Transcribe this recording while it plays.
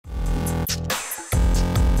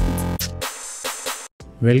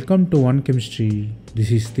Welcome to One Chemistry.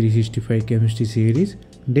 This is 365 Chemistry series.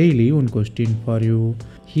 Daily one question for you.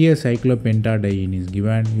 Here cyclopentadiene is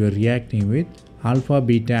given. You are reacting with alpha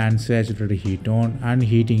beta unsaturated ketone and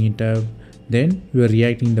heating it up. Then you are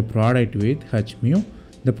reacting the product with H mu.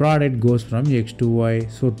 The product goes from X to Y.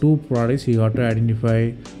 So two products you got to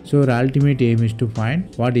identify. So your ultimate aim is to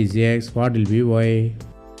find what is X, what will be Y.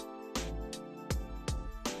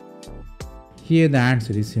 Here the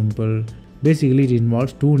answer is simple. Basically it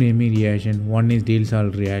involves two naming reactions. One is Diels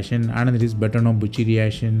reaction, another is Bertanovich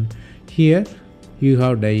reaction. Here you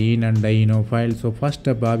have diene and dienophile. So first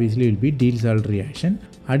step obviously will be Diels reaction.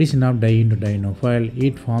 Addition of diene to dienophile,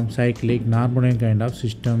 it forms cyclic carbonyl kind of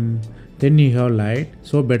system. Then you have light.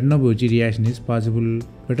 So Bertanovich reaction is possible.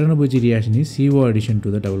 Bertanovich reaction is CO addition to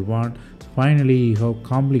the double bond. So finally you have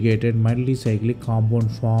complicated multi-cyclic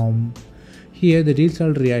compound form. Here the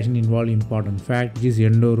Diels reaction involves important fact, which is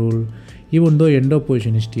endo rule. Even though endo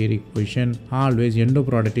position is steric position, always endo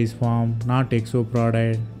product is formed, not exo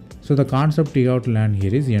product. So the concept you have to learn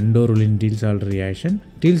here is endo rule in Diels reaction.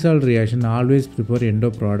 Diels reaction always prefer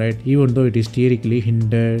endo product even though it is sterically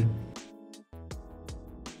hindered.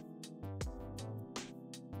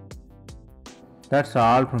 That's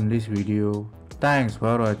all from this video. Thanks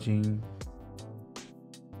for watching.